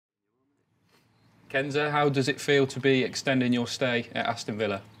Kenza, how does it feel to be extending your stay at Aston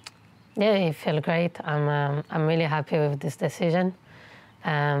Villa? Yeah, it feels great. I'm really happy with this decision.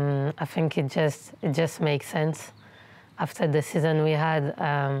 I think it just makes sense. After the season we had,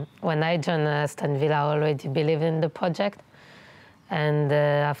 when I joined Aston Villa, I already believed in the project. And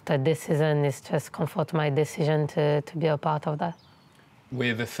after this season, it's just comfort my decision to be a part of that.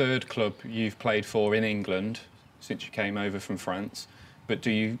 We're the third club you've played for in England since you came over from France. But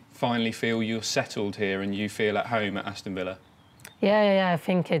do you finally feel you're settled here and you feel at home at Aston Villa? Yeah, I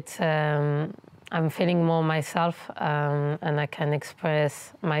think it's, I'm feeling more myself and I can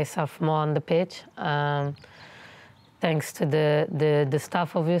express myself more on the pitch. Thanks to the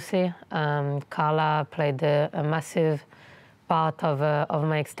staff, obviously. Carla played a massive part of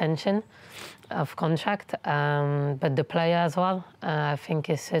my extension of contract, but the player as well. I think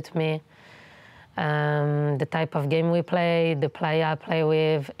it suits me. The type of game we play, the player I play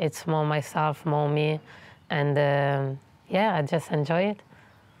with, it's more myself, more me, and yeah, I just enjoy it.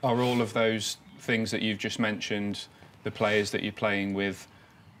 Are all of those things that you've just mentioned, the players that you're playing with,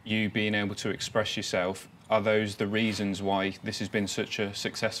 you being able to express yourself, are those the reasons why this has been such a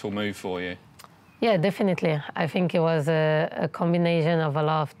successful move for you? Yeah, definitely. I think it was a combination of a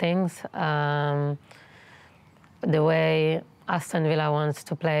lot of things. The way Aston Villa wants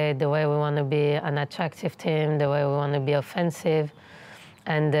to play, the way we want to be an attractive team, the way we want to be offensive.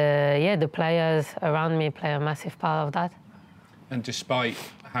 And yeah, the players around me play a massive part of that. And despite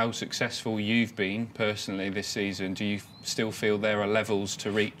how successful you've been personally this season, do you still feel there are levels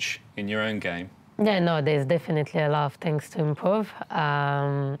to reach in your own game? Yeah, no, there's definitely a lot of things to improve,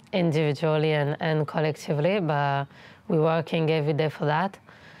 individually and collectively, but we're working every day for that.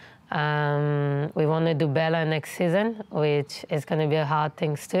 We want to do better next season, which is going to be a hard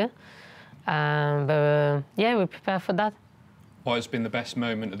thing too. But yeah, we prepare for that. What has been the best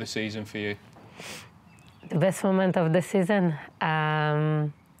moment of the season for you? The best moment of the season?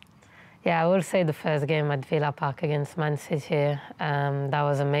 Yeah, I will say the first game at Villa Park against Man City. That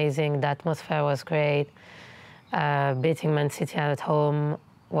was amazing. The atmosphere was great. Beating Man City at home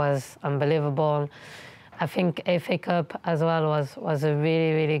was unbelievable. I think FA Cup as well was a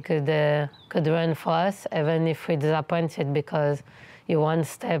really good run for us, even if we disappointed because you're one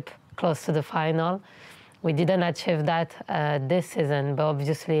step close to the final. We didn't achieve that this season, but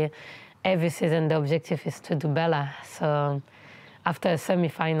obviously every season the objective is to do better. So after a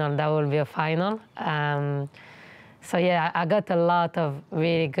semi-final, that will be a final. So yeah, I got a lot of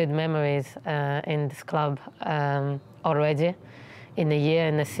really good memories in this club already, in a year,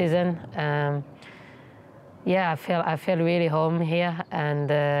 in a season. Yeah, I feel really home here, and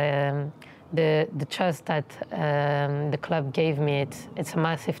the trust that the club gave me, it's a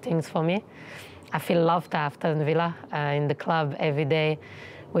massive thing for me. I feel loved at Aston Villa in the club every day,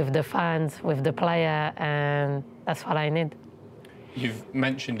 with the fans, with the player, and that's what I need. You've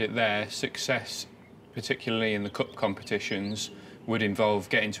mentioned it there, success, particularly in the cup competitions, would involve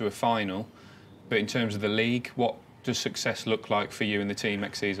getting to a final. But in terms of the league, what does success look like for you and the team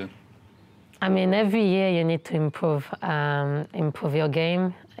next season? I mean, every year you need to improve your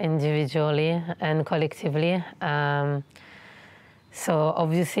game individually and collectively. So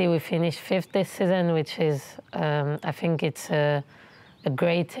obviously we finished 5th this season, which is, I think it's a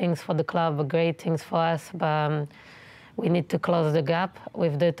great thing for the club, a great thing for us. But we need to close the gap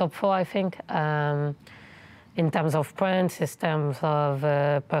with the top 4, I think, in terms of points, in terms of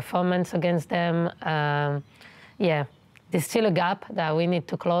performance against them. Yeah, there's still a gap that we need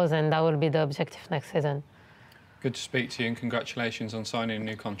to close, and that will be the objective next season. Good to speak to you, and congratulations on signing a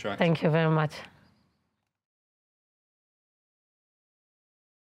new contract. Thank you very much.